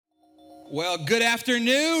Well, good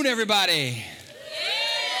afternoon, everybody.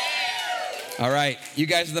 All right, you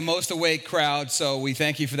guys are the most awake crowd, so we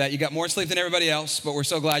thank you for that. You got more sleep than everybody else, but we're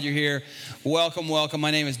so glad you're here. Welcome, welcome.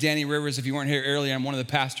 My name is Danny Rivers. If you weren't here earlier, I'm one of the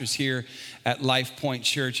pastors here at Life Point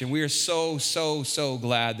Church, and we are so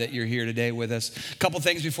glad that you're here today with us. A couple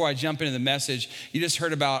things before I jump into the message. You just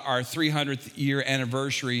heard about our 300th year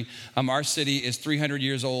anniversary. Our city is 300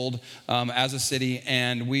 years old as a city,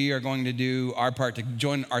 and we are going to do our part to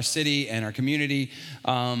join our city and our community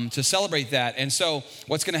to celebrate that. And so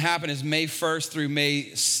what's going to happen is May 1st through May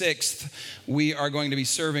 6th, we are going to be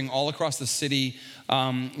serving all across the city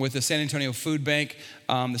with the San Antonio Food Bank,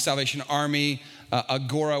 the Salvation Army,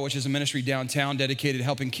 Agora, which is a ministry downtown dedicated to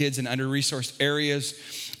helping kids in under-resourced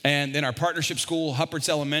areas. And then our partnership school, Huppert's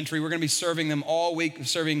Elementary, we're going to be serving them all week,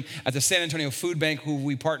 serving at the San Antonio Food Bank, who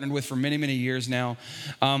we partnered with for many years now.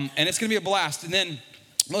 And it's going to be a blast. And then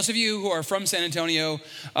most of you who are from San Antonio,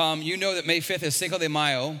 you know that May 5th is Cinco de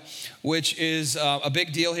Mayo, which is a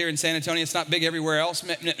big deal here in San Antonio. It's not big everywhere else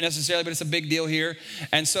necessarily, but it's a big deal here.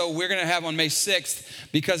 And so we're going to have on May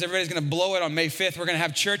 6th, because everybody's going to blow it on May 5th, we're going to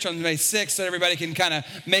have church on May 6th so everybody can kind of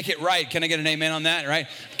make it right. Can I get an amen on that, right?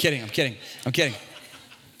 I'm kidding.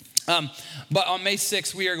 But on May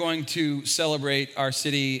 6th, we are going to celebrate our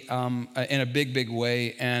city in a big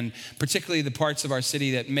way, and particularly the parts of our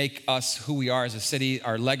city that make us who we are as a city,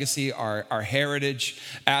 our legacy, our heritage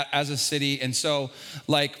as a city. And so,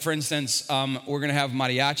 like, for instance, we're going to have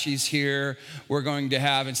mariachis here. We're going to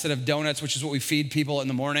have, instead of donuts, which is what we feed people in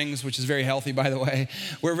the mornings, which is very healthy, by the way,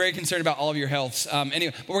 we're very concerned about all of your health.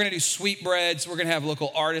 Anyway, but we're going to do sweetbreads. We're going to have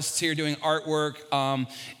local artists here doing artwork.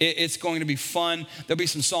 It's going to be fun. There'll be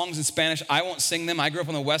some songs in Spanish. I won't sing them. I grew up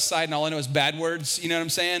on the west side, and all I know is bad words. You know what I'm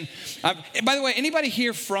saying? By the way, anybody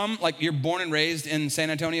here from, like, you're born and raised in San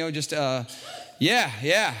Antonio? Just,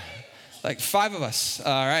 yeah. Like 5 of us.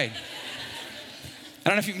 All right. I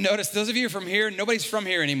don't know if you've noticed, those of you who are from here, nobody's from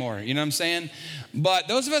here anymore. You know what I'm saying? But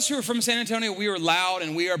those of us who are from San Antonio, we are loud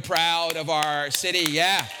and we are proud of our city.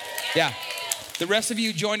 Yeah. The rest of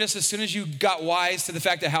you joined us as soon as you got wise to the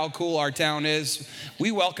fact of how cool our town is.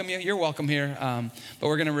 We welcome you. You're welcome here. But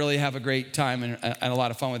we're going to really have a great time and a lot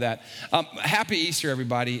of fun with that. Happy Easter,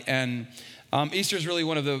 everybody. And Easter is really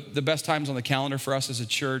one of the best times on the calendar for us as a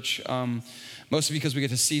church. Mostly because we get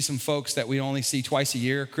to see some folks that we only see twice a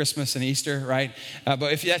year, Christmas and Easter, right?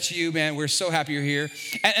 But if that's you, man, we're so happy you're here.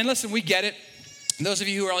 And listen, we get it. Those of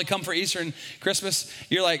you who only come for Easter and Christmas,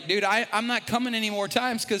 you're like, dude, I'm not coming any more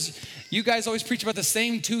times because you guys always preach about the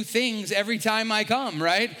same 2 things every time I come,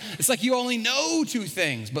 right? It's like you only know 2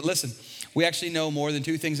 things. But listen, we actually know more than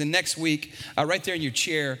 2 things. And next week, right there in your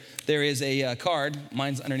chair, there is a card.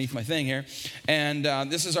 Mine's underneath my thing here. And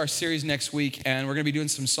this is our series next week. And we're going to be doing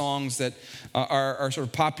some songs that are sort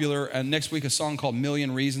of popular. And next week, a song called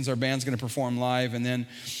Million Reasons. Our band's going to perform live. And then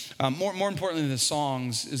more importantly than the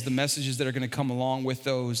songs is the messages that are going to come along with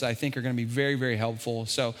those. I think are going to be very helpful.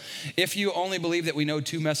 So if you only believe that we know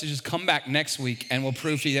 2 messages, come back next week and we'll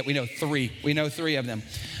prove to you that we know 3. We know 3 of them.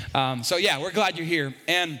 So yeah, we're glad you're here.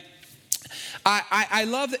 And I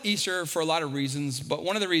love Easter for a lot of reasons, but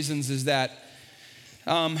one of the reasons is that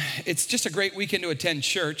it's just a great weekend to attend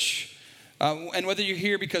church. And whether you're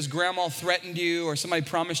here because grandma threatened you or somebody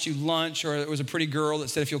promised you lunch or it was a pretty girl that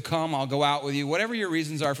said, if you'll come, I'll go out with you, whatever your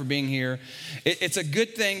reasons are for being here, it's a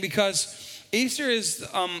good thing because Easter is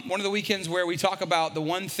one of the weekends where we talk about the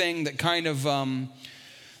one thing that kind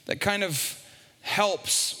of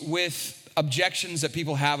helps with objections that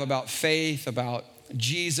people have about faith, about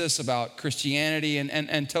Jesus, about Christianity, and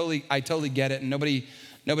I totally get it, and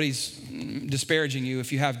nobody's disparaging you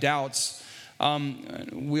if you have doubts.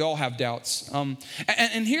 We all have doubts. And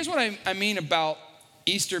here's what I mean about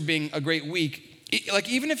Easter being a great week. Like,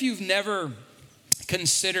 even if you've never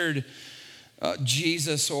considered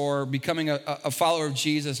Jesus or becoming a follower of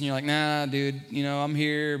Jesus, and you're like, nah, dude, I'm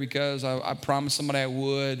here because I promised somebody I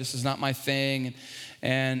would. This is not my thing.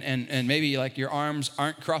 And maybe like your arms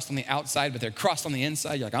aren't crossed on the outside, but they're crossed on the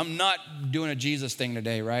inside. You're like, I'm not doing a Jesus thing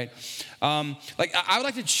today, right? Like, I would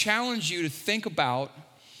like to challenge you to think about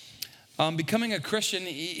becoming a Christian,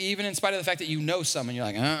 even in spite of the fact that you know some, and you're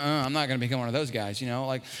like, I'm not going to become one of those guys,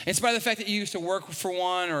 Like, in spite of the fact that you used to work for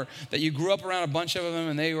one, or that you grew up around a bunch of them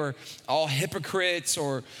and they were all hypocrites,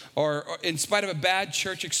 or in spite of a bad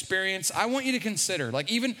church experience, I want you to consider,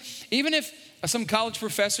 like, even if some college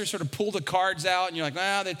professor sort of pulled the cards out and you're like,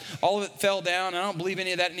 all of it fell down, I don't believe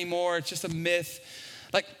any of that anymore, it's just a myth.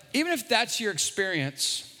 Like, even if that's your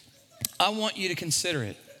experience, I want you to consider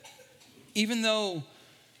it. Even though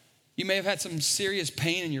you may have had some serious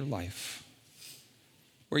pain in your life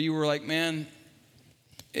where you were like, man,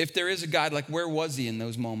 if there is a God, like where was he in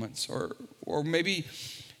those moments? Or maybe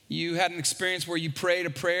you had an experience where you prayed a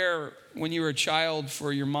prayer when you were a child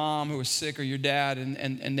for your mom who was sick or your dad,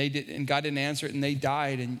 and God didn't answer it and they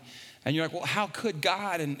died, and you're like, well, how could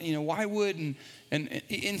God? And why would? And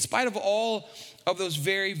in spite of all of those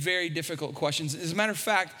very, very difficult questions, as a matter of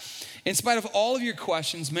fact, in spite of all of your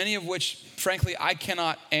questions, many of which, frankly, I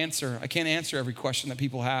cannot answer. I can't answer every question that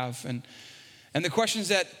people have. And the questions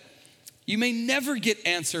that you may never get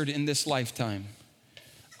answered in this lifetime,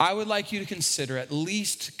 I would like you to at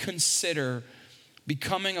least consider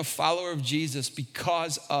becoming a follower of Jesus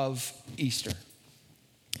because of Easter.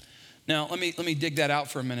 Now, let me dig that out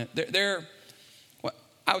for a minute.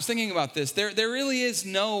 I was thinking about this. There really is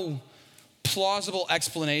no plausible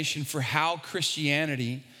explanation for how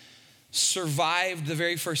Christianity survived the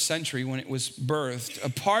very first century when it was birthed,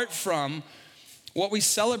 apart from what we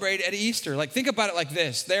celebrate at Easter. Like, think about it like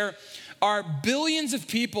this. There are billions of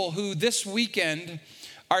people who this weekend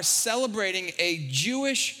are celebrating a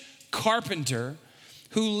Jewish carpenter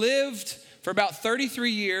who lived for about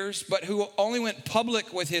 33 years, but who only went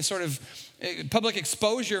public with his sort of public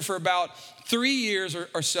exposure for about 3 years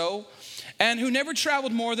or so, and who never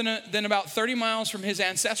traveled more than about 30 miles from his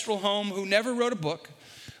ancestral home, who never wrote a book,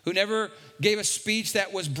 who never gave a speech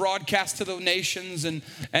that was broadcast to the nations and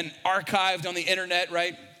archived on the internet,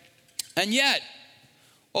 right? And yet,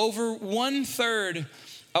 over 1/3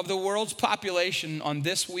 of the world's population on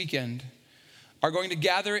this weekend are going to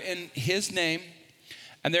gather in his name,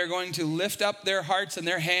 and they're going to lift up their hearts and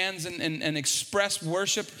their hands and express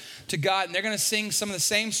worship to God. And they're going to sing some of the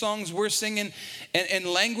same songs we're singing in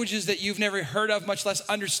languages that you've never heard of, much less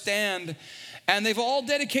understand. And they've all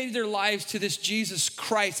dedicated their lives to this Jesus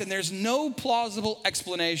Christ. And there's no plausible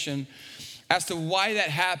explanation as to why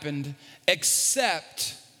that happened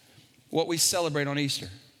except what we celebrate on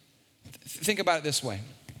Easter. Think about it this way.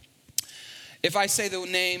 If I say the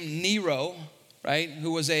name Nero, right,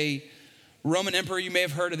 who was a Roman emperor, you may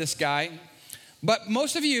have heard of this guy. But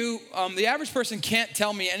most of you, the average person can't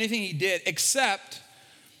tell me anything he did except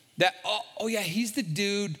that, oh yeah, he's the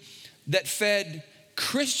dude that fed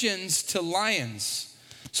Christians to lions.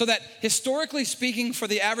 So that historically speaking, for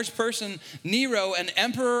the average person, Nero, an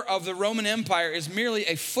emperor of the Roman Empire, is merely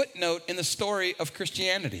a footnote in the story of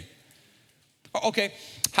Christianity. Okay,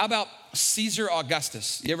 how about Caesar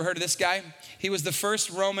Augustus? You ever heard of this guy? He was the first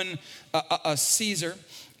Roman Caesar.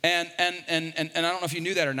 And I don't know if you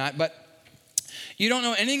knew that or not, but you don't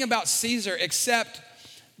know anything about Caesar except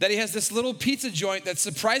that he has this little pizza joint that's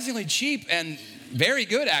surprisingly cheap and very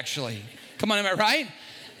good, actually. Come on, am I right?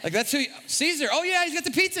 Like, that's who, Caesar. Oh yeah, he's got the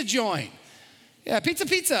pizza joint. Yeah, pizza,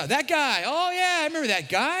 that guy. Oh yeah, I remember that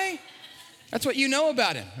guy. That's what you know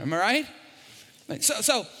about him, am I right?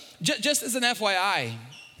 So just as an FYI,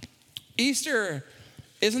 Easter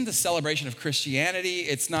isn't the celebration of Christianity.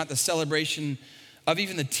 It's not the celebration of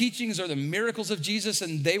even the teachings or the miracles of Jesus,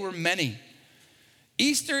 and they were many.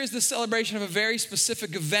 Easter is the celebration of a very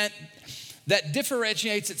specific event that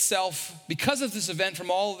differentiates itself because of this event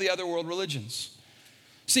from all of the other world religions.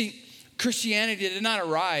 See, Christianity did not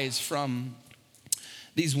arise from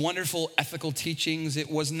these wonderful ethical teachings.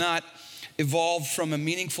 It was not evolved from a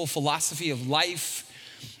meaningful philosophy of life.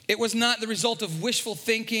 It was not the result of wishful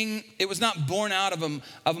thinking. It was not born out of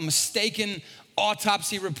a mistaken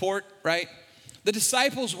autopsy report, right? The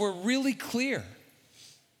disciples were really clear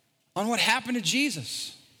on what happened to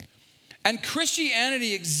Jesus. And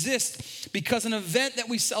Christianity exists because an event that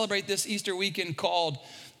we celebrate this Easter weekend called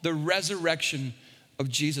the resurrection of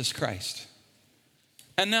Jesus Christ.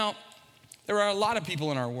 And now, there are a lot of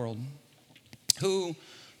people in our world who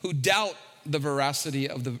doubt the veracity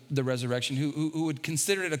of the resurrection, who would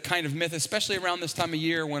consider it a kind of myth, especially around this time of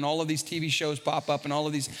year when all of these TV shows pop up and all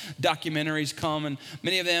of these documentaries come, and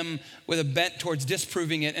many of them with a bent towards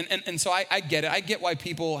disproving it. And so I get it. I get why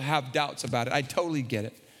people have doubts about it. I totally get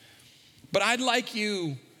it. But I'd like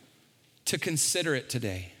you to consider it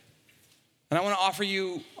today. And I want to offer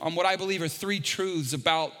you what I believe are 3 truths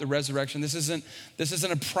about the resurrection. This isn't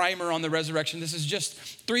a primer on the resurrection. This is just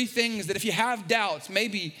 3 things that if you have doubts,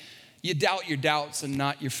 maybe you doubt your doubts and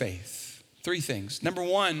not your faith. 3 things. Number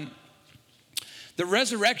 1, the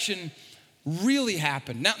resurrection really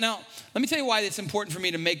happened. Now, let me tell you why it's important for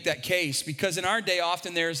me to make that case, because in our day,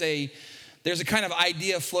 often there's a kind of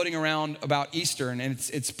idea floating around about Easter, and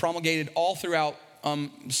it's promulgated all throughout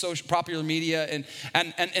social popular media, and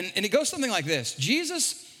it goes something like this.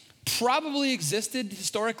 Jesus probably existed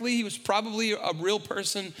historically. He was probably a real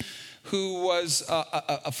person who was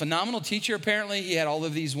a phenomenal teacher, apparently. He had all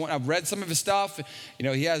of these, I've read some of his stuff. You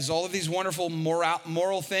know, he has all of these wonderful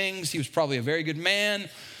moral things. He was probably a very good man.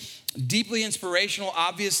 deeply inspirational,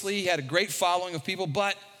 obviously. He had a great following of people,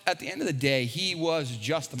 but at the end of the day, he was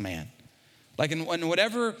just a man. Like in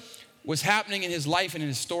whatever was happening in his life and in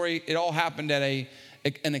his story, it all happened at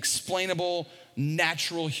an explainable,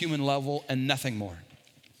 natural human level and nothing more.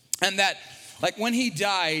 And that, like when he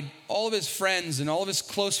died, all of his friends and all of his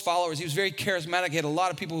close followers, he was very charismatic. He had a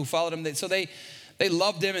lot of people who followed him. So they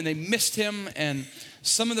loved him and they missed him. And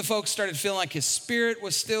some of the folks started feeling like his spirit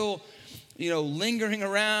was still, lingering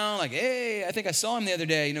around. Like, hey, I think I saw him the other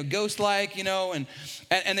day, ghost-like, and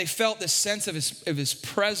they felt this sense of his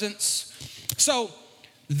presence. So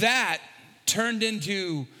that turned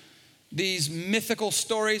into these mythical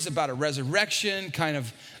stories about a resurrection, kind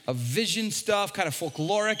of a vision stuff, kind of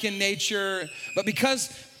folkloric in nature. But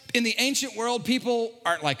because in the ancient world, people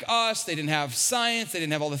aren't like us, they didn't have science, they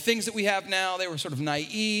didn't have all the things that we have now, they were sort of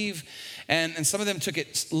naive. And some of them took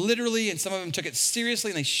it literally, and some of them took it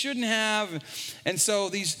seriously, and they shouldn't have. And so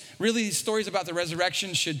these stories about the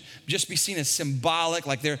resurrection should just be seen as symbolic,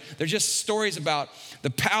 like they're just stories about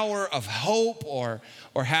the power of hope, or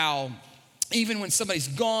how even when somebody's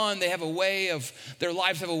gone, their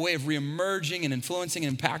lives have a way of reemerging and influencing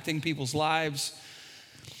and impacting people's lives.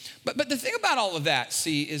 But the thing about all of that,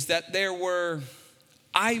 is that there were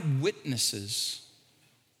eyewitnesses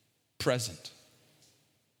present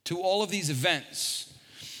to all of these events.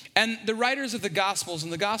 And the writers of the Gospels,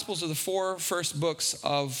 and the Gospels are the 4 first books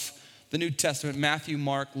of the New Testament, Matthew,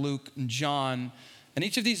 Mark, Luke, and John. And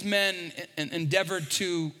each of these men endeavored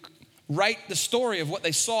to write the story of what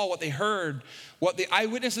they saw, what they heard, what the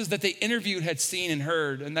eyewitnesses that they interviewed had seen and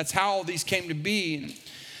heard. And that's how these came to be.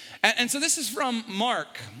 And so this is from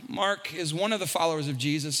Mark. Mark is one of the followers of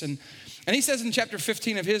Jesus. And he says in chapter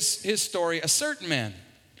 15 of his story, a certain man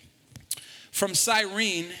from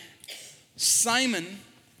Cyrene, Simon,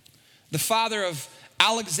 the father of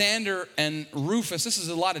Alexander and Rufus, this is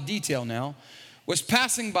a lot of detail now, was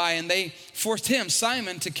passing by, and they forced him,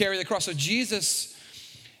 Simon, to carry the cross. So Jesus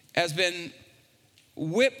has been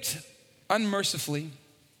whipped unmercifully,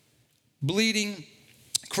 bleeding,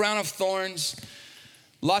 crown of thorns,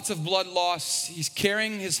 lots of blood loss. He's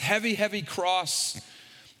carrying his heavy, heavy cross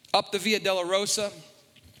up the Via Dolorosa,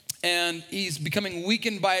 and he's becoming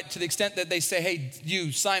weakened by it to the extent that they say, hey,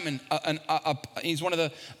 you, Simon, he's one of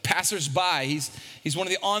the passers-by. He's one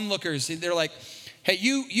of the onlookers. They're like, hey,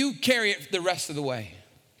 you carry it the rest of the way.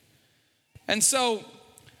 And so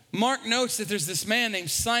Mark notes that there's this man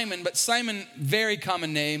named Simon, but Simon, very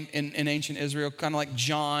common name in ancient Israel, kind of like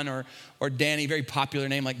John or Danny, very popular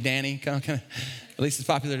name like Danny, kind of, at least it's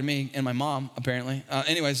popular to me and my mom, apparently.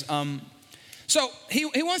 So he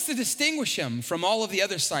wants to distinguish him from all of the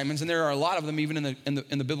other Simons, and there are a lot of them even in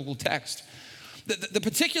the biblical text. The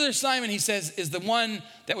particular Simon, he says, is the one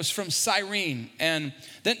that was from Cyrene. And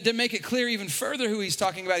then to make it clear even further who he's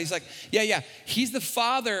talking about, he's like, yeah, he's the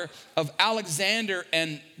father of Alexander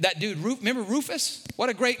and that dude, remember Rufus? What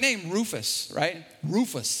a great name, Rufus, right?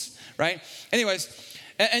 Rufus, right? Anyways,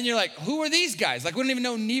 and you're like, who are these guys? Like, we don't even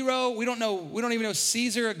know Nero. We don't even know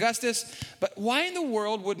Caesar, Augustus. But why in the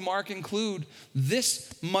world would Mark include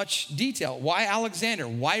this much detail? Why Alexander?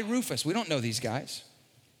 Why Rufus? We don't know these guys.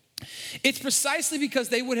 It's precisely because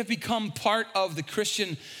they would have become part of the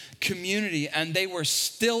Christian community, and they were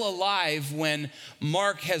still alive when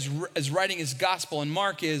Mark is writing his gospel. And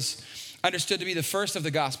Mark is understood to be the first of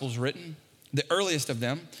the gospels written, the earliest of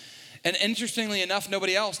them. And interestingly enough, none of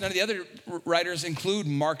the other writers include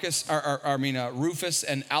Rufus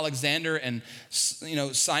and Alexander and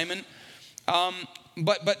Simon.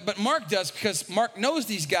 But Mark does, because Mark knows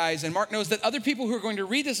these guys, and Mark knows that other people who are going to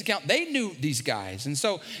read this account, they knew these guys. And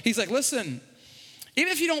so he's like, listen,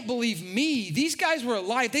 even if you don't believe me, these guys were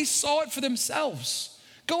alive. They saw it for themselves.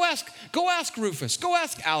 Go ask Rufus. Go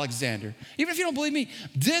ask Alexander. Even if you don't believe me,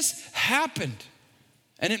 this happened.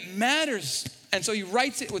 And it matters. And so he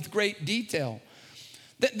writes it with great detail.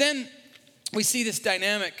 Then we see this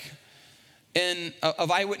dynamic of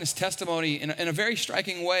eyewitness testimony in a very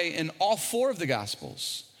striking way in all 4 of the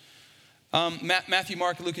Gospels. Matthew,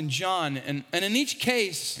 Mark, Luke, and John. And in each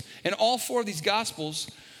case, in all 4 of these Gospels,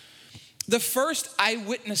 the first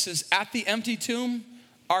eyewitnesses at the empty tomb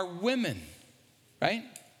are women, right?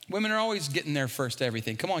 Women are always getting there first to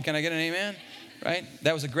everything. Come on, can I get an amen? Right?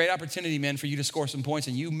 That was a great opportunity, man, for you to score some points,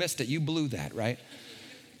 and you missed it. You blew that, right?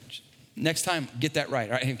 Next time, get that right.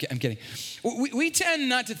 All right, I'm kidding. We tend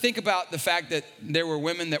not to think about the fact that there were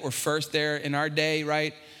women that were first there in our day,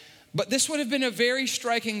 right? But this would have been a very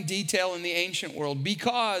striking detail in the ancient world,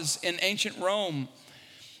 because in ancient Rome,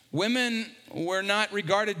 women were not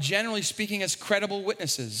regarded, generally speaking, as credible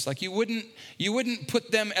witnesses. Like you wouldn't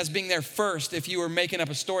put them as being there first if you were making up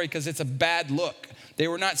a story because it's a bad look. They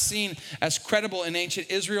were not seen as credible in ancient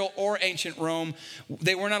Israel or ancient Rome.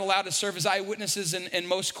 They were not allowed to serve as eyewitnesses in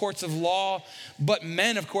most courts of law. But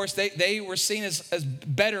men, of course, they were seen as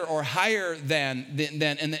better or higher than in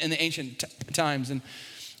the ancient times. And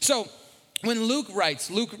so when Luke writes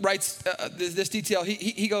this detail,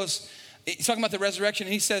 he goes, he's talking about the resurrection.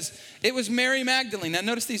 He says, it was Mary Magdalene. Now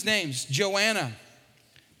notice these names: Joanna,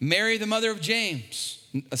 Mary the mother of James,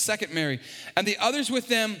 a second Mary, and the others with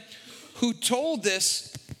them who told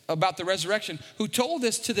this about the resurrection, who told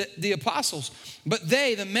this to the apostles. But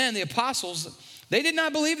they, the men, the apostles, they did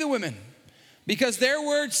not believe the women because their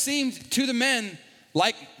words seemed to the men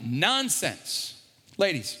like nonsense.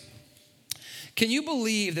 Ladies, can you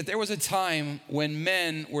believe that there was a time when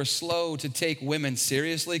men were slow to take women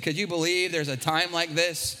seriously? Could you believe there's a time like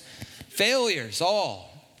this? Failures,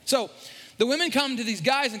 all. So the women come to these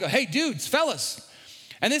guys and go, hey, dudes, fellas.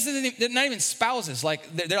 And this isn't not even spouses.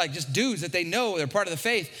 Like they're like just dudes that they know, they're part of the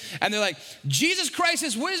faith. And they're like, Jesus Christ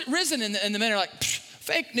is risen. And the men are like,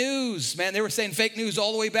 fake news. Man, they were saying fake news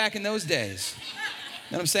all the way back in those days.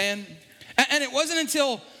 You know what I'm saying? And it wasn't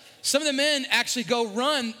until some of the men actually go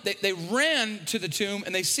run, they ran to the tomb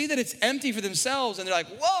and they see that it's empty for themselves. And they're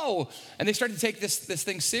like, whoa. And they start to take this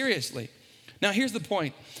thing seriously. Now, here's the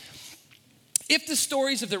point. If the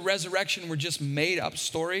stories of the resurrection were just made up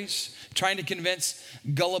stories, trying to convince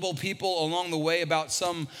gullible people along the way about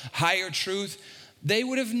some higher truth, they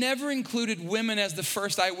would have never included women as the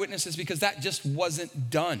first eyewitnesses because that just wasn't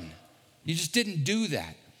done. You just didn't do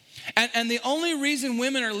that. And the only reason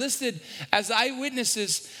women are listed as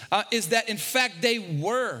eyewitnesses is that, in fact, they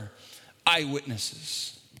were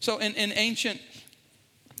eyewitnesses. So in ancient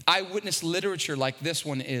eyewitness literature like this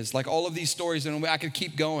one is, like all of these stories, and I could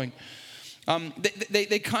keep going,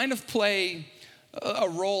 they kind of play a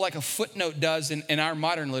role like a footnote does in our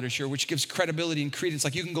modern literature, which gives credibility and credence.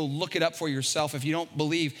 Like you can go look it up for yourself. If you don't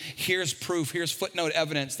believe, here's proof, here's footnote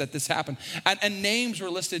evidence that this happened. And names were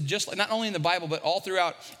listed just like, not only in the Bible, but all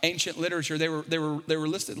throughout ancient literature, they were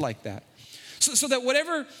listed like that. So that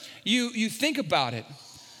whatever you think about it,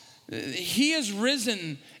 he is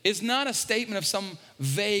risen is not a statement of some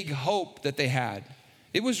vague hope that they had.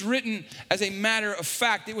 It was written as a matter of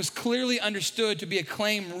fact. It was clearly understood to be a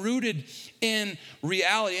claim rooted in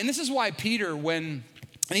reality. And this is why Peter, and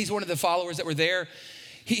he's one of the followers that were there,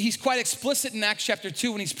 he's quite explicit in Acts chapter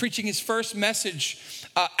 2 when he's preaching his first message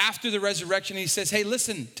after the resurrection. He says, hey,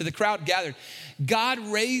 listen to the crowd gathered. God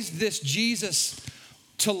raised this Jesus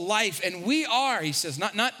to life. And we are, he says,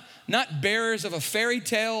 not bearers of a fairy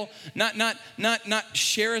tale, not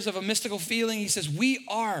sharers of a mystical feeling. He says, we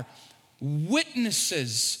are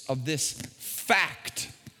witnesses of this fact.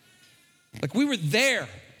 Like we were there.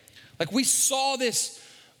 Like we saw this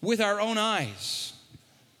with our own eyes.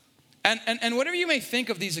 And whatever you may think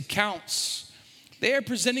of these accounts, they are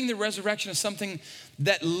presenting the resurrection as something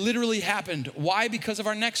that literally happened. Why? Because of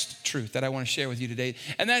our next truth that I want to share with you today.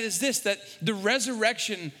 And that is this, that the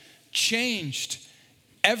resurrection changed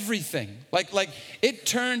everything. Like it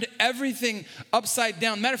turned everything upside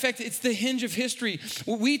down. Matter of fact, it's the hinge of history.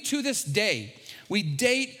 We, to this day, we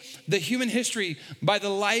date the human history by the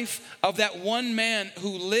life of that one man who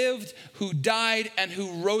lived, who died, and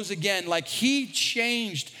who rose again. Like he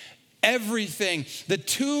changed everything. The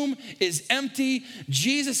tomb is empty.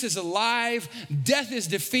 Jesus is alive. Death is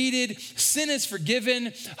defeated. Sin is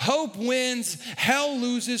forgiven. Hope wins. Hell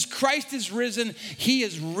loses. Christ is risen. He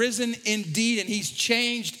is risen indeed, and he's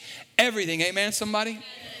changed everything. Amen, somebody?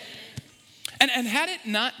 And had it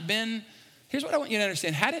not been, here's what I want you to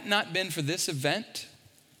understand. Had it not been for this event,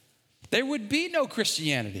 there would be no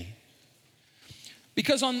Christianity.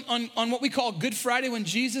 Because on what we call Good Friday, when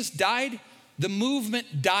Jesus died, the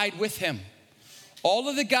movement died with him. All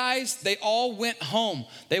of the guys, they all went home.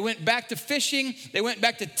 They went back to fishing. They went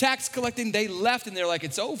back to tax collecting. They left and they're like,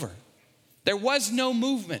 it's over. There was no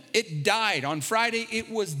movement. It died. On Friday,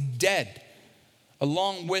 it was dead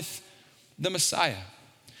along with the Messiah.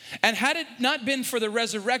 And had it not been for the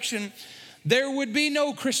resurrection, there would be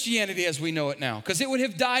no Christianity as we know it now, because it would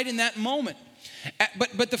have died in that moment.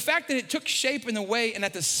 But the fact that it took shape in the way and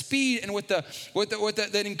at the speed and with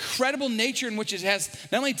the incredible nature in which it has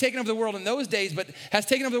not only taken over the world in those days, but has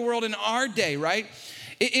taken over the world in our day, right?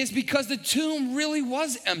 It is because the tomb really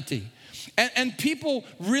was empty. And people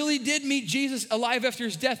really did meet Jesus alive after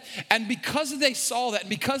his death. And because they saw that, and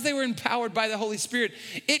because they were empowered by the Holy Spirit,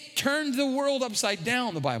 it turned the world upside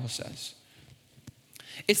down, the Bible says.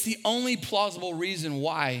 It's the only plausible reason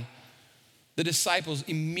why the disciples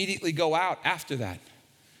immediately go out after that.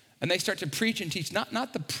 And they start to preach and teach,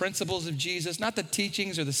 not the principles of Jesus, not the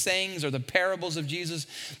teachings or the sayings or the parables of Jesus.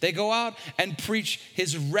 They go out and preach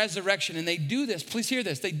his resurrection. And they do this, please hear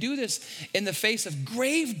this, they do this in the face of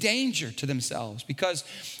grave danger to themselves because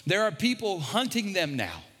there are people hunting them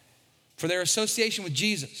now for their association with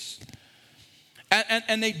Jesus.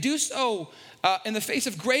 And they do so in the face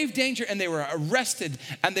of grave danger, and they were arrested,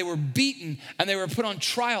 and they were beaten, and they were put on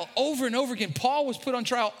trial over and over again. Paul was put on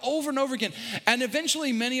trial over and over again, and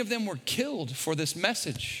eventually many of them were killed for this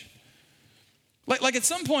message. Like at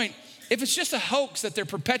some point, if it's just a hoax that they're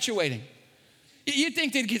perpetuating, you'd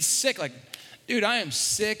think they'd get sick. Like, dude, I am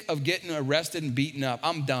sick of getting arrested and beaten up.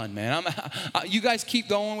 I'm done, man. You guys keep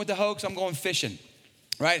going with the hoax. I'm going fishing,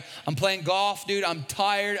 right? I'm playing golf, dude. I'm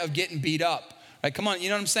tired of getting beat up. Like, come on, you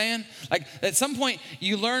know what I'm saying? Like, at some point,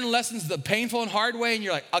 you learn lessons the painful and hard way, and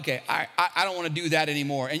you're like, okay, I don't want to do that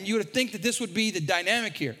anymore. And you would think that this would be the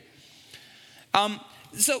dynamic here.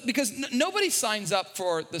 Because nobody signs up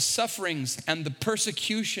for the sufferings and the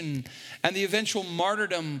persecution and the eventual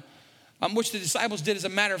martyrdom which the disciples did as a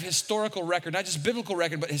matter of historical record, not just biblical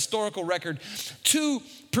record, but historical record, to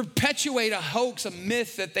perpetuate a hoax, a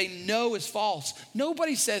myth that they know is false.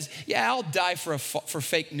 Nobody says, yeah, I'll die for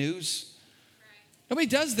fake news. Nobody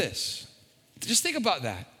does this. Just think about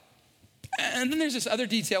that. And then there's this other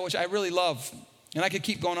detail which I really love, and I could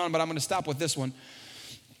keep going on, but I'm going to stop with this one.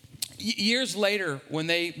 Years later, when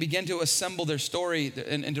they began to assemble their story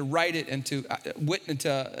and to write it and to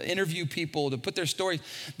interview people, to put their stories,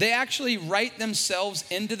 they actually write themselves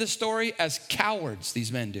into the story as cowards, these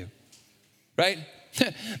men do, right?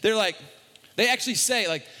 They're like, they actually say,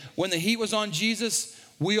 like, when the heat was on Jesus,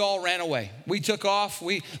 we all ran away. We took off.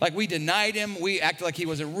 We denied him. We acted like he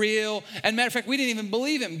wasn't real. And matter of fact, we didn't even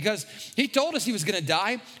believe him because he told us he was going to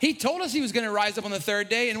die. He told us he was going to rise up on the third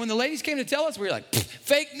day. And when the ladies came to tell us, we were like,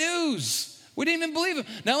 fake news. We didn't even believe him.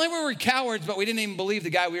 Not only were we cowards, but we didn't even believe the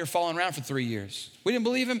guy we were following around for 3 years. We didn't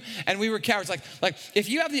believe him, and we were cowards. Like if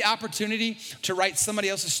you have the opportunity to write somebody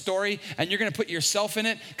else's story and you're going to put yourself in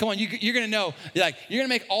it, come on, you're going to know. Like, you're going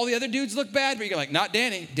to make all the other dudes look bad, but you're like, not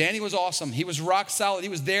Danny. Danny was awesome. He was rock solid. He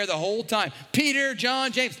was there the whole time. Peter,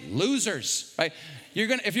 John, James, losers, right?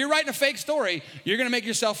 If you're writing a fake story, you're going to make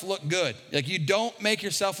yourself look good. Like, you don't make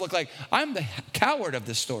yourself look like, I'm the coward of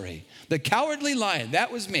this story. The cowardly lion,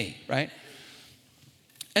 that was me, right?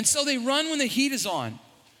 And so they run when the heat is on.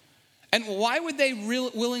 And why would they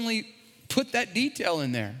willingly put that detail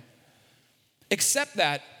in there? Except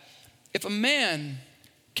that if a man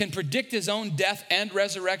can predict his own death and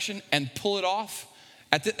resurrection and pull it off,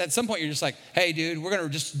 at some point you're just like, hey, dude, we're going to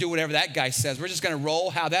just do whatever that guy says. We're just going to roll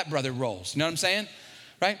how that brother rolls. You know what I'm saying?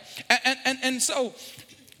 Right? And so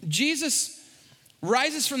Jesus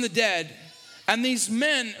rises from the dead, and these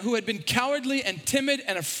men who had been cowardly and timid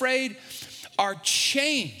and afraid are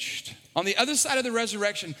changed on the other side of the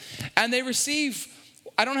resurrection, and they receive,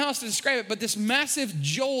 I don't know how else to describe it, but this massive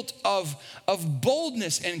jolt of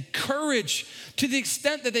boldness and courage to the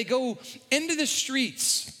extent that they go into the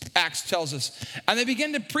streets, Acts tells us, and they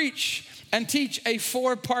begin to preach and teach a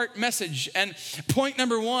 4-part message. And point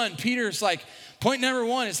number one, Peter's like, point number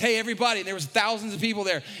one is, hey, everybody, there was thousands of people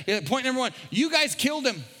there. Point number one, you guys killed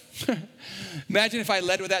him. Imagine if I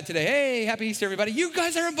led with that today. Hey, happy Easter, everybody. You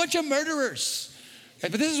guys are a bunch of murderers.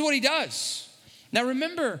 But this is what he does. Now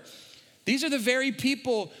remember, these are the very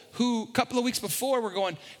people who a couple of weeks before were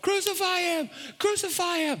going, crucify him,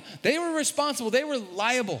 crucify him. They were responsible. They were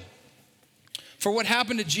liable for what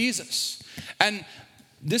happened to Jesus. And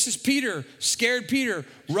this is Peter, scared Peter,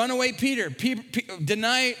 runaway Peter,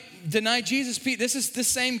 deny Jesus. This is the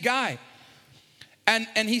same guy. And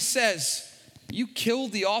he says, you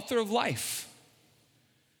killed the author of life.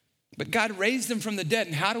 But God raised him from the dead.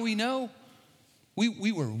 And how do we know?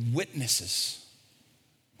 We were witnesses.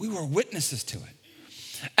 We were witnesses to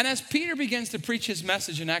it. And as Peter begins to preach his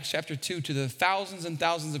message in Acts chapter 2 to the thousands and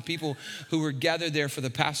thousands of people who were gathered there for the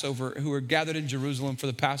Passover, who were gathered in Jerusalem for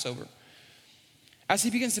the Passover, as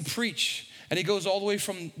he begins to preach, and he goes all the way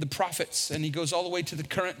from the prophets, and he goes all the way to the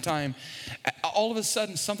current time, all of a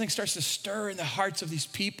sudden something starts to stir in the hearts of these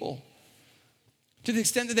people, to the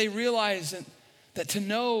extent that they realize that to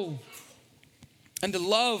know and to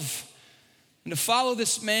love and to follow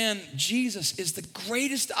this man, Jesus, is the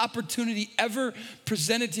greatest opportunity ever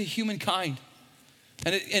presented to humankind.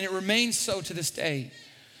 And it remains so to this day.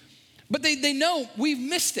 But they know we've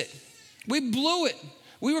missed it. We blew it.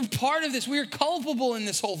 We were part of this. We were culpable in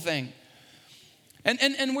this whole thing.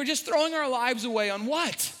 And we're just throwing our lives away on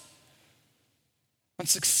what? On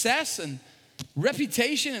success and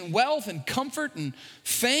reputation and wealth and comfort and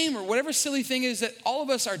fame, or whatever silly thing is that all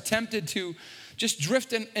of us are tempted to just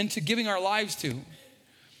drift into giving our lives to.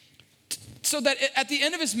 so that at the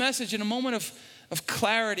end of his message, in a moment of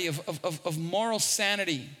clarity, of moral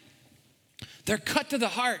sanity, they're cut to the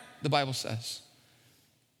heart, the Bible says.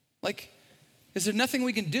 Like, is there nothing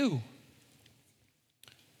we can do?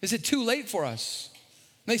 Is it too late for us?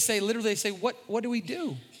 And they say, what do we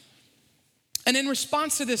do? And in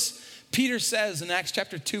response to this, Peter says in Acts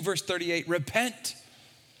chapter 2, verse 38, repent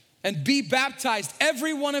and be baptized,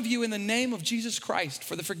 every one of you, in the name of Jesus Christ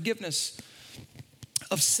for the forgiveness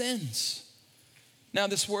of sins. Now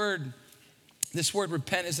this word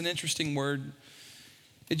repent is an interesting word.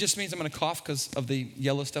 It just means I'm going to cough because of the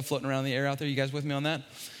yellow stuff floating around in the air out there. You guys with me on that?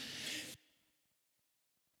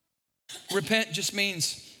 Repent just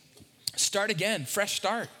means start again, fresh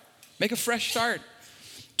start. Make a fresh start.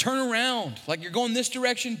 Turn around. Like you're going this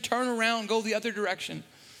direction, turn around, go the other direction.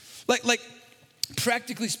 Like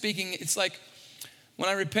practically speaking, it's like when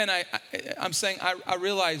I repent, I'm saying I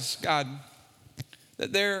realize, God,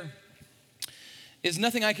 that there is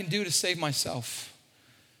nothing I can do to save myself.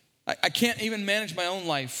 I can't even manage my own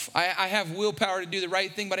life. I have willpower to do the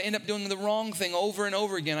right thing, but I end up doing the wrong thing over and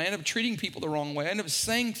over again. I end up treating people the wrong way. I end up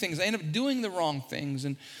saying things. I end up doing the wrong things.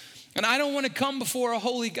 And I don't want to come before a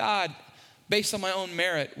holy God based on my own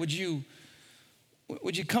merit. Would you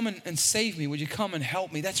come and save me? Would you come and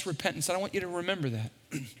help me? That's repentance. And I want you to remember that.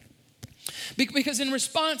 Because in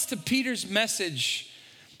response to Peter's message,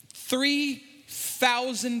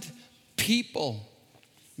 3,000 people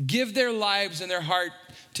give their lives and their heart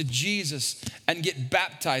to Jesus and get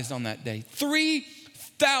baptized on that day.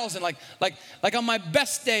 3,000, like on my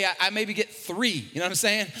best day, I maybe get 3, you know what I'm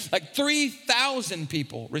saying? Like 3,000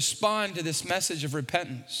 people respond to this message of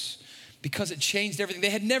repentance because it changed everything. They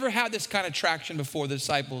had never had this kind of traction before, the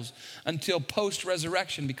disciples, until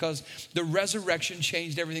post-resurrection, because the resurrection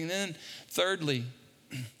changed everything. And then thirdly,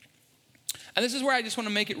 and this is where I just want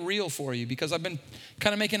to make it real for you, because I've been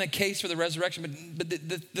kind of making a case for the resurrection, but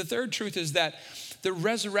the third truth is that the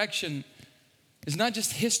resurrection is not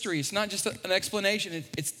just history. It's not just an explanation.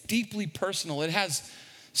 It's deeply personal. It has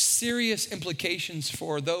serious implications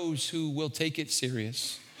for those who will take it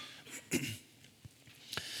serious.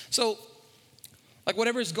 So, like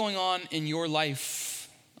whatever is going on in your life,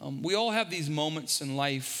 we all have these moments in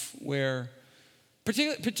life where,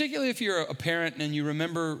 particularly if you're a parent and you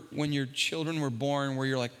remember when your children were born, where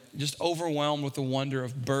you're like just overwhelmed with the wonder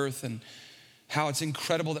of birth and how it's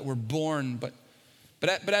incredible that we're born, but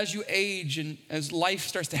as you age and as life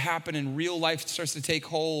starts to happen and real life starts to take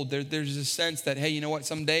hold, there's a sense that, hey, you know what,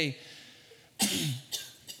 someday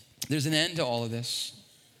there's an end to all of this.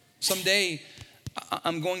 Someday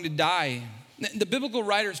I'm going to die. The biblical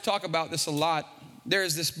writers talk about this a lot. There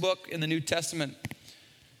is this book in the New Testament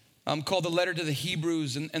called the Letter to the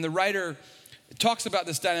Hebrews, and the writer talks about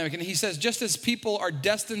this dynamic, and he says, just as people are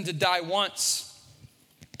destined to die once,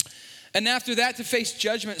 and after that to face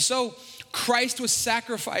judgment, so Christ was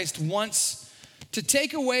sacrificed once to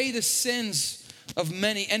take away the sins of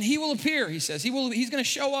many, and he will appear, he says. He's going to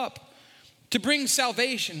show up to bring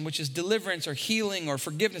salvation, which is deliverance or healing or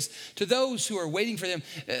forgiveness, to those who are waiting for him,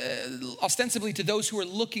 ostensibly to those who are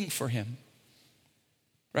looking for him,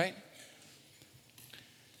 right?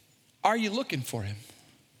 Are you looking for him?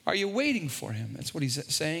 Are you waiting for him? That's what he's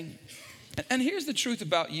saying. And here's the truth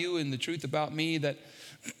about you and the truth about me, that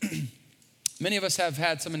many of us have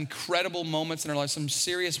had some incredible moments in our lives, some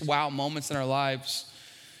serious wow moments in our lives.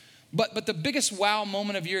 But the biggest wow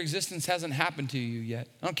moment of your existence hasn't happened to you yet.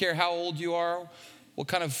 I don't care how old you are, what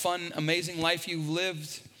kind of fun, amazing life you've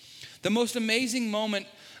lived. The most amazing moment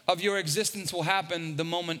of your existence will happen the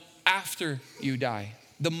moment after you die.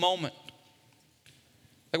 The moment.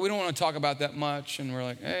 Like, we don't want to talk about that much, and we're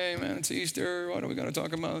like, hey man, it's Easter. What are we going to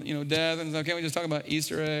talk about? Death. And can't we just talk about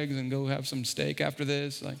Easter eggs and go have some steak after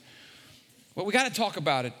this? Well, we got to talk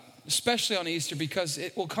about it, especially on Easter, because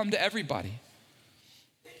it will come to everybody.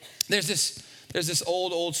 There's this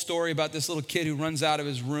old story about this little kid who runs out of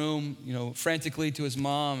his room, frantically to his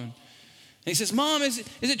mom. And he says, Mom, is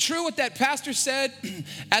it true what that pastor said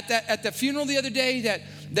at the funeral the other day,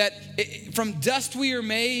 that from dust we are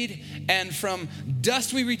made and from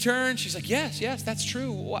dust we return? She's like, yes, that's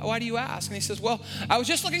true. Why do you ask? And he says, well, I was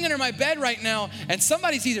just looking under my bed right now, and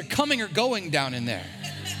somebody's either coming or going down in there.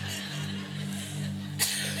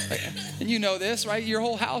 And you know this, right? Your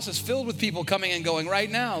whole house is filled with people coming and going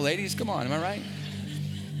right now. Ladies, come on, am I right?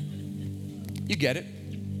 You get it.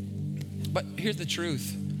 But here's the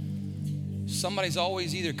truth. Somebody's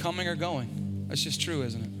always either coming or going. That's just true,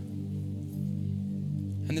 isn't it?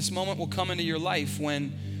 And this moment will come into your life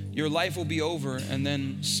when your life will be over and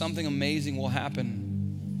then something amazing will happen.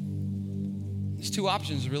 There's two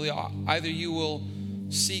options, really. Either you will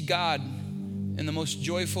see God in the most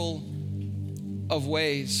joyful, of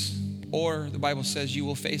ways, or the Bible says you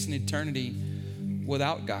will face an eternity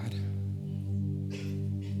without God.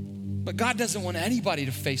 But God doesn't want anybody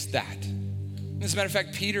to face that. As a matter of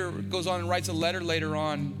fact, Peter goes on and writes a letter later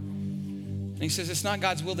on, and he says it's not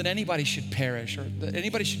God's will that anybody should perish or that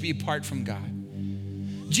anybody should be apart from God.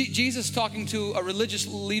 Jesus talking to a religious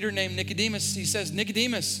leader named Nicodemus, he says,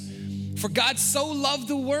 Nicodemus, for God so loved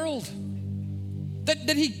the world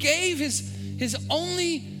that he gave his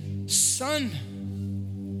only son,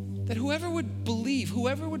 that whoever would believe,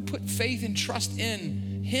 whoever would put faith and trust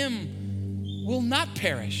in him will not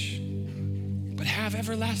perish, but have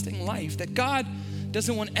everlasting life. That God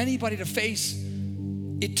doesn't want anybody to face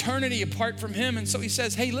eternity apart from him. And so he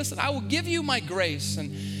says, hey, listen, I will give you my grace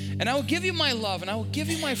and I will give you my love and I will give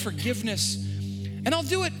you my forgiveness. And I'll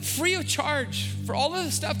do it free of charge for all of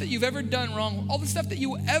the stuff that you've ever done wrong, all the stuff that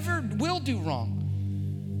you ever will do wrong.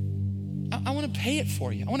 I want to pay it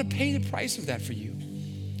for you. I want to pay the price of that for you.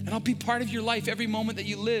 And I'll be part of your life every moment that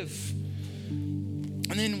you live.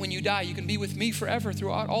 And then when you die, you can be with me forever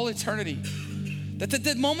throughout all eternity. That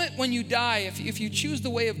the moment when you die, if you choose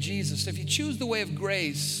the way of Jesus, if you choose the way of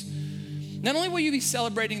grace, not only will you be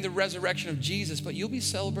celebrating the resurrection of Jesus, but you'll be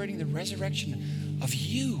celebrating the resurrection of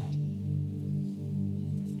you.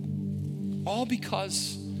 All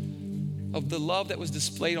because of the love that was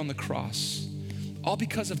displayed on the cross. All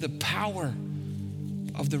because of the power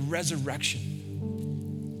of the resurrection.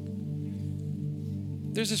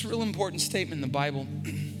 There's this real important statement in the Bible.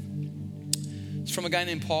 It's from a guy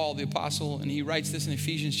named Paul, the apostle, and he writes this in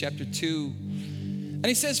Ephesians chapter 2. And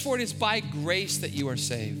he says, for it is by grace that you are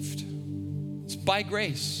saved. It's by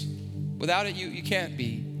grace. Without it, you can't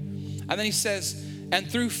be. And then he says, and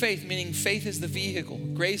through faith, meaning faith is the vehicle.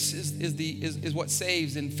 Grace is what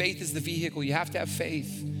saves, and faith is the vehicle. You have to have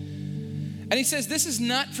faith. And he says, this is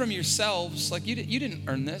not from yourselves. Like you didn't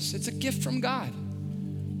earn this. It's a gift from God.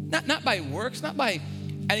 Not by works, not by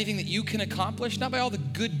anything that you can accomplish, not by all the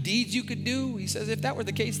good deeds you could do. He says, if that were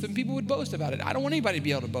the case, then people would boast about it. I don't want anybody to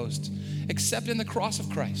be able to boast, except in the cross of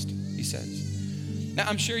Christ, he says. Now,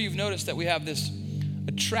 I'm sure you've noticed that we have this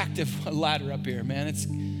attractive ladder up here, man. It's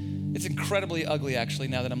incredibly ugly, actually,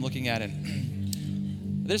 now that I'm looking at it.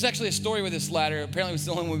 There's actually a story with this ladder. Apparently, it was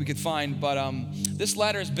the only one we could find, but this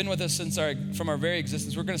ladder has been with us from our very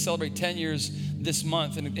existence. We're going to celebrate 10 years this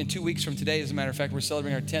month, and in 2 weeks from today, as a matter of fact, we're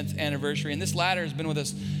celebrating our 10th anniversary, and this ladder has been with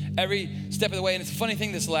us every step of the way. And it's a funny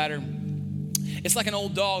thing, this ladder. It's like an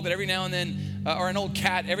old dog that every now and then, or an old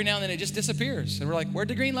cat, every now and then it just disappears. And we're like, where'd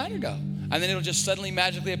the green ladder go? And then it'll just suddenly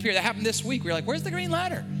magically appear. That happened this week. We were like, where's the green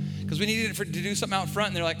ladder? Because we needed it to do something out front,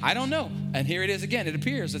 and they're like, I don't know. And here it is again. It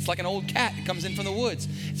appears. It's like an old cat. It comes in from the woods.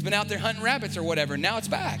 It's been out there hunting rabbits or whatever, and now it's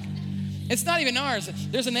back. It's not even ours.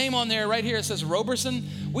 There's a name on there right here. It says Roberson.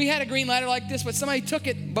 We had a green ladder like this, but somebody took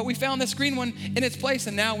it, but we found this green one in its place,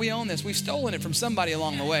 and now we own this. We've stolen it from somebody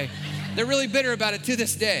along the way. They're really bitter about it to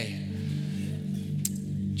this day.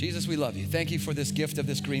 Jesus, we love you. Thank you for this gift of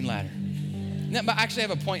this green ladder. Now, but I actually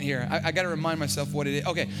have a point here. I got to remind myself what it is.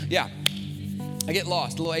 Okay, yeah. I get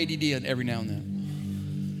lost, a little ADD every now and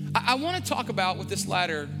then. I want to talk about with this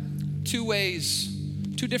ladder two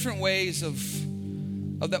different ways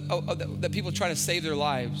that people try to save their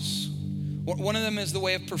lives. One of them is the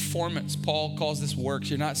way of performance. Paul calls this works.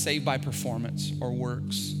 You're not saved by performance or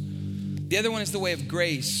works. The other one is the way of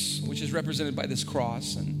grace, which is represented by this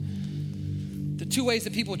cross. And the two ways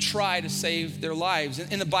that people try to save their lives.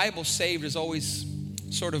 In the Bible, saved is always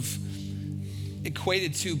sort of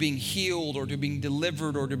equated to being healed or to being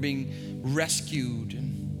delivered or to being rescued.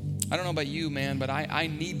 And I don't know about you, man, but I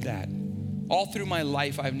need that. All through my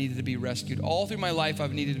life, I've needed to be rescued. All through my life,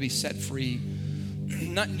 I've needed to be set free.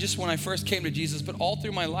 Not just when I first came to Jesus, but all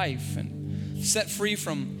through my life. And set free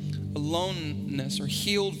from aloneness or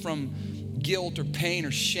healed from guilt or pain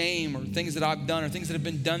or shame or things that I've done or things that have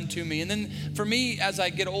been done to me. And then for me, as I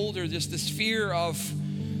get older, just this fear of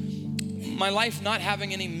my life not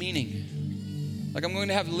having any meaning. Like I'm going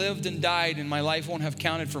to have lived and died and my life won't have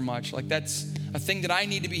counted for much. Like that's a thing that I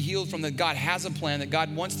need to be healed from, that God has a plan, that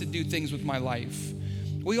God wants to do things with my life.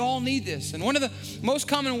 We all need this. And one of the most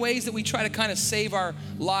common ways that we try to kind of save our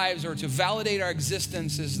lives or to validate our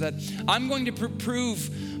existence is that I'm going to prove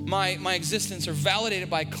my existence or validate it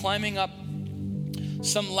by climbing up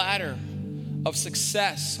some ladder of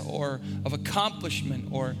success or of accomplishment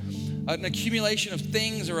or an accumulation of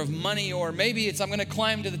things or of money, or maybe it's I'm going to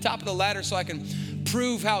climb to the top of the ladder so I can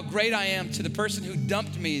prove how great I am to the person who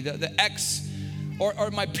dumped me, the ex, or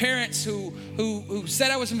my parents who said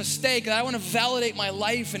I was a mistake, and I want to validate my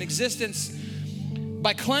life and existence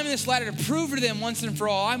by climbing this ladder to prove to them once and for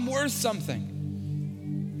all I'm worth something.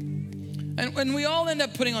 And we all end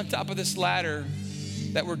up putting on top of this ladder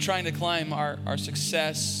that we're trying to climb our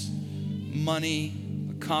success, money,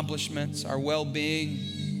 accomplishments, our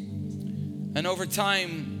well-being. And over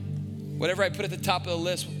time, whatever I put at the top of the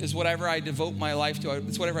list is whatever I devote my life to.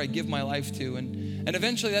 It's whatever I give my life to. And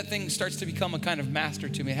eventually that thing starts to become a kind of master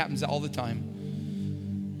to me. It happens all the time.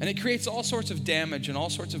 And it creates all sorts of damage and all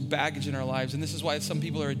sorts of baggage in our lives. And this is why some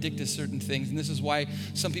people are addicted to certain things. And this is why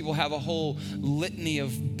some people have a whole litany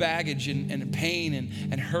of baggage and pain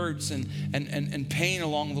and hurts and pain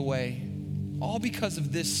along the way. All because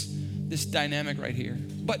of this dynamic right here.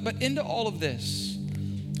 But into all of this,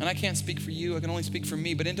 and I can't speak for you, I can only speak for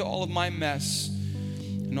me, but into all of my mess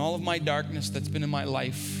and all of my darkness that's been in my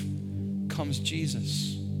life comes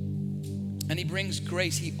Jesus. And he brings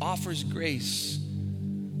grace, he offers grace.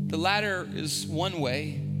 The ladder is one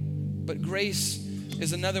way, but grace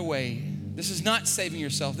is another way. This is not saving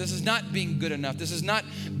yourself. This is not being good enough. This is not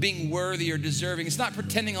being worthy or deserving. It's not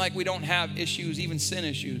pretending like we don't have issues, even sin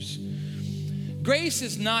issues. Grace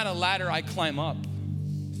is not a ladder I climb up.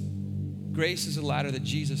 Grace is a ladder that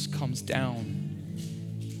Jesus comes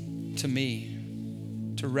down to me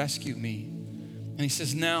to rescue me. And he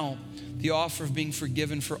says, now the offer of being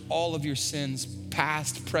forgiven for all of your sins,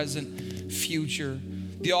 past, present, future,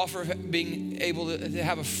 the offer of being able to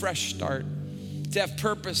have a fresh start, to have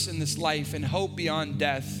purpose in this life and hope beyond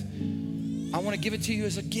death. I want to give it to you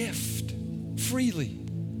as a gift, freely.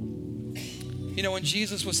 You know, when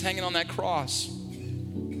Jesus was hanging on that cross,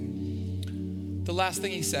 the last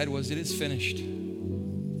thing he said was, it is finished. You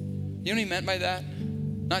know what he meant by that?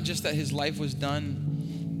 Not just that his life was done,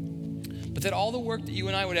 but that all the work that you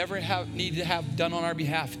and I would ever need to have done on our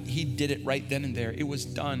behalf, he did it right then and there. It was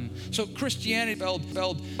done. So Christianity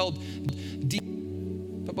spelled D,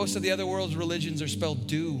 but most of the other world's religions are spelled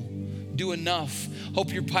do. Do enough.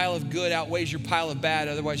 Hope your pile of good outweighs your pile of bad,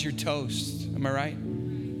 otherwise you're toast. Am I right?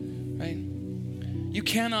 Right? You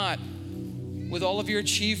cannot, with all of your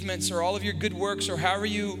achievements or all of your good works or however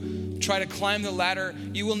you try to climb the ladder,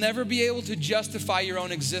 you will never be able to justify your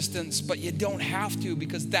own existence, but you don't have to,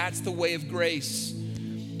 because that's the way of grace.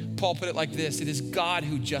 Paul put it like this: it is God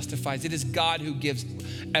who justifies. It is God who gives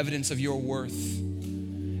evidence of your worth.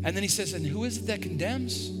 And then he says, and who is it that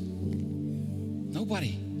condemns?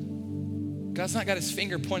 Nobody. God's not got his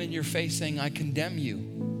finger pointed in your face saying, I condemn you.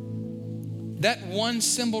 That one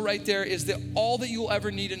symbol right there is all that you'll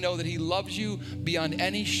ever need to know, that he loves you beyond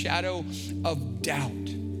any shadow of doubt.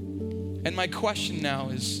 And my question now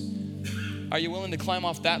is, are you willing to climb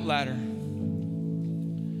off that ladder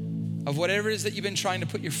of whatever it is that you've been trying to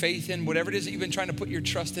put your faith in, whatever it is that you've been trying to put your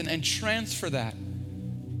trust in, and transfer that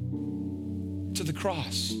to the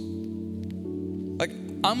cross? Like,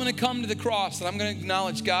 I'm going to come to the cross and I'm going to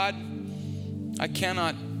acknowledge, God, I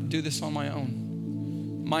cannot do this on my own.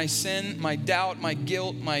 My sin, my doubt, my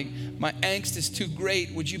guilt, my angst is too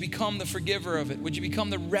great. Would you become the forgiver of it? Would you become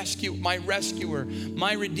my rescuer,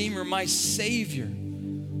 my redeemer, my savior?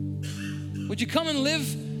 Would you come and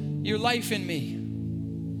live your life in me?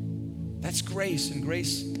 That's grace, and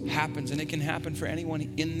grace happens, and it can happen for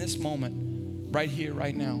anyone in this moment, right here,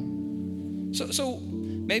 right now. So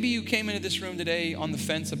maybe you came into this room today on the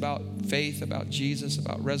fence about faith, about Jesus,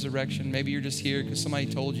 about resurrection. Maybe you're just here because somebody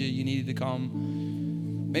told you you needed to come.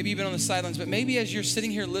 Maybe you've been on the sidelines, but maybe as you're sitting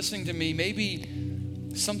here listening to me, maybe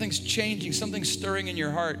something's changing, something's stirring in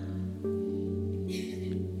your heart.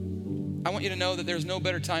 I want you to know that there's no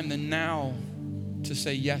better time than now to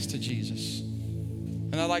say yes to Jesus.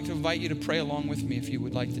 And I'd like to invite you to pray along with me if you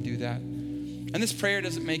would like to do that. And this prayer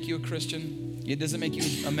doesn't make you a Christian. It doesn't make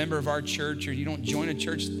you a member of our church, or you don't join a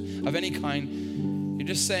church of any kind. You're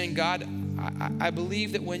just saying, God, I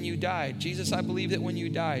believe that when you died, Jesus, I believe that when you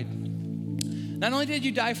died, not only did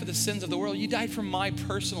you die for the sins of the world, you died for my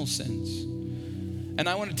personal sins. And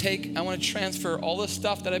I want to transfer all the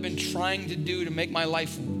stuff that I've been trying to do to make my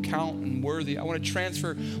life count and worthy. I want to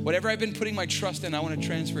transfer whatever I've been putting my trust in, I want to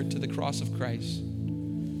transfer it to the cross of Christ.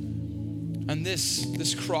 And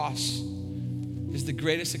this cross is the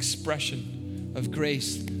greatest expression of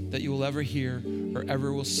grace that you will ever hear or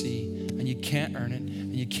ever will see. And you can't earn it,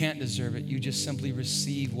 and you can't deserve it. You just simply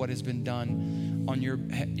receive what has been done on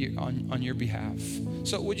your behalf.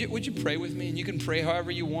 So would you pray with me? And you can pray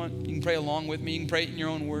however you want. You can pray along with me. You can pray it in your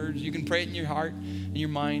own words. You can pray it in your heart, in your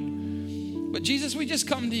mind. But Jesus, we just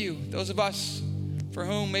come to you. Those of us for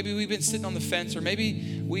whom maybe we've been sitting on the fence, or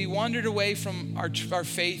maybe we wandered away from our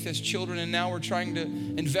faith as children and now we're trying to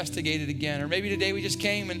investigate it again. Or maybe today we just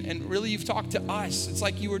came and really you've talked to us. It's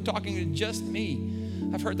like you were talking to just me.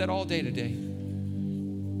 I've heard that all day today.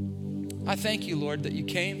 I thank you, Lord, that you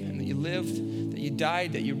came and that you lived, that you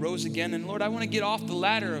died, that you rose again. And Lord, I want to get off the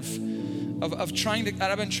ladder that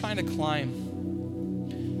I've been trying to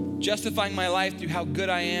climb. Justifying my life through how good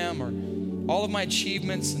I am, or all of my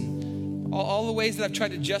achievements, and all the ways that I've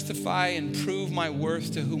tried to justify and prove my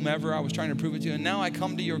worth to whomever I was trying to prove it to. And now I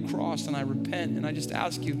come to your cross and I repent, and I just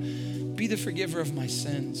ask you, be the forgiver of my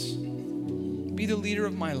sins. Be the leader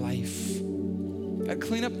of my life. God,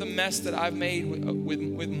 clean up the mess that I've made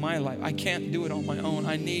with my life. I can't do it on my own.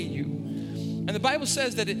 I need you. And the Bible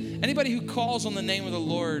says that anybody who calls on the name of the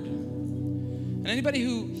Lord, and anybody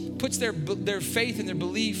who puts their faith and their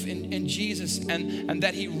belief in Jesus, and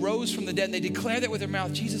that he rose from the dead, and they declare that with their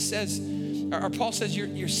mouth, Jesus says, or Paul says,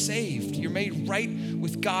 you're saved. You're made right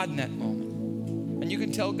with God in that moment. And you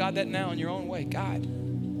can tell God that now in your own way. God,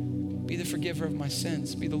 be the forgiver of my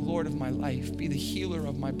sins. Be the Lord of my life. Be the healer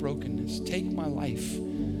of my brokenness. Take my life.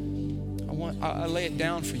 I lay it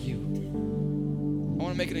down for you. I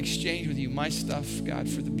want to make an exchange with you, my stuff, God,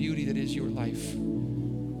 for the beauty that is your life.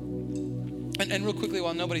 And real quickly,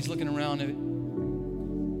 while nobody's looking around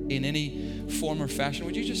in any form or fashion,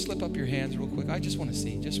 would you just slip up your hands real quick? I just want to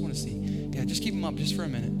see. Yeah, just keep them up just for a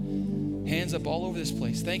minute. Hands up all over this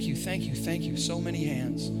place. Thank you. So many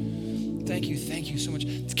hands. Thank you so much.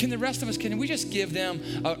 Can the rest of us, can we just give them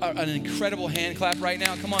an incredible hand clap right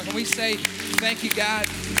now? Come on, can we say thank you, God?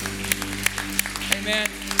 Amen.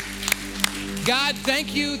 God,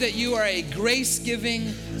 thank you that you are a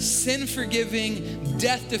grace-giving, sin-forgiving,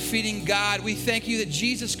 death-defeating God. We thank you that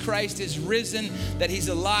Jesus Christ is risen, that he's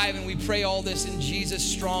alive, and we pray all this in Jesus'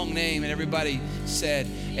 strong name. And everybody said,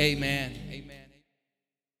 amen.